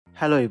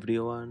Hello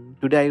everyone,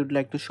 today I would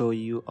like to show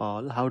you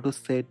all how to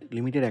set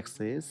limited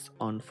access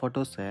on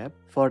Photos app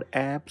for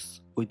apps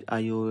with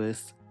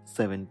iOS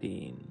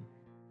 17.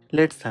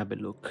 Let's have a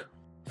look.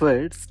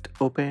 First,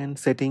 open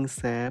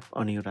Settings app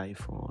on your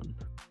iPhone.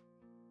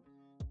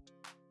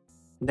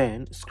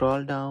 Then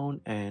scroll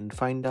down and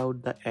find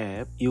out the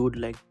app you would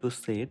like to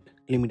set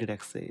limited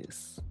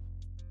access.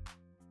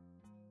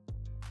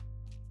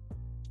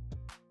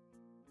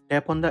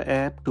 Tap on the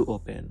app to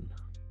open.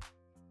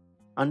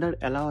 Under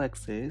Allow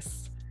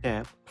Access,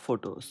 tap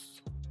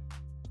Photos.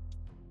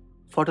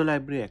 Photo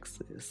Library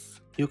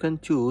Access. You can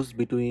choose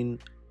between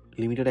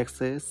Limited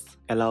Access,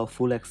 Allow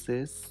Full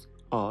Access,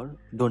 or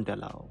Don't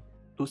Allow.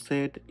 To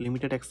set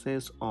limited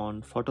access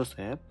on Photos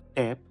app,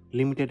 tap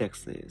Limited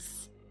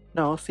Access.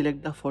 Now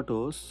select the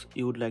photos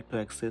you would like to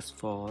access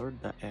for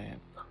the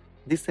app.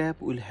 This app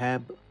will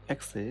have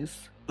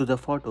access to the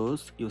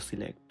photos you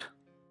select.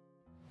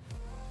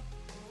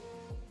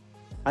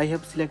 I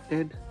have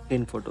selected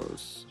 10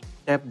 photos.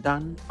 Tap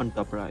Done on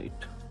top right.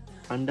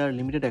 Under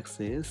Limited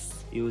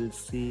Access, you will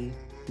see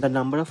the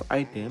number of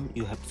items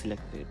you have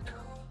selected.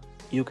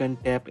 You can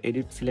tap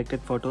Edit Selected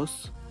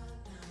Photos.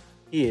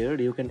 Here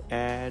you can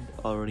add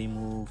or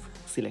remove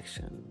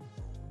selection.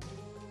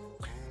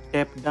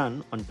 Tap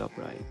Done on top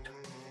right.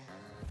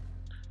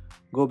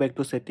 Go back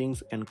to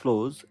Settings and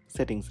close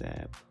Settings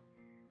app.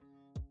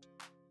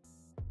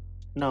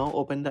 Now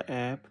open the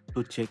app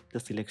to check the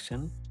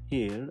selection.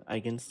 Here I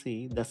can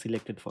see the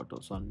selected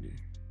photos only.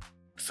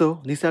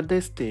 So these are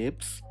the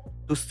steps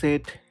to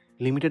set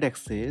limited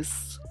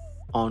access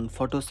on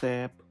Photos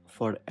app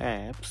for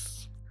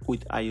apps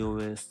with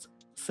iOS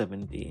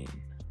 17.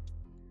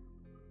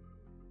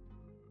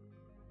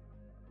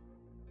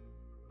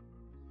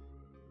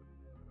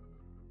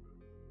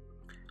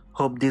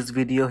 Hope this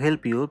video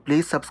helped you.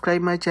 Please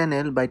subscribe my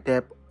channel by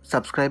tap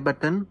subscribe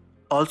button.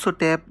 Also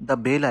tap the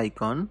bell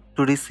icon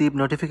to receive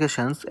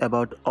notifications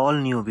about all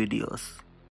new videos.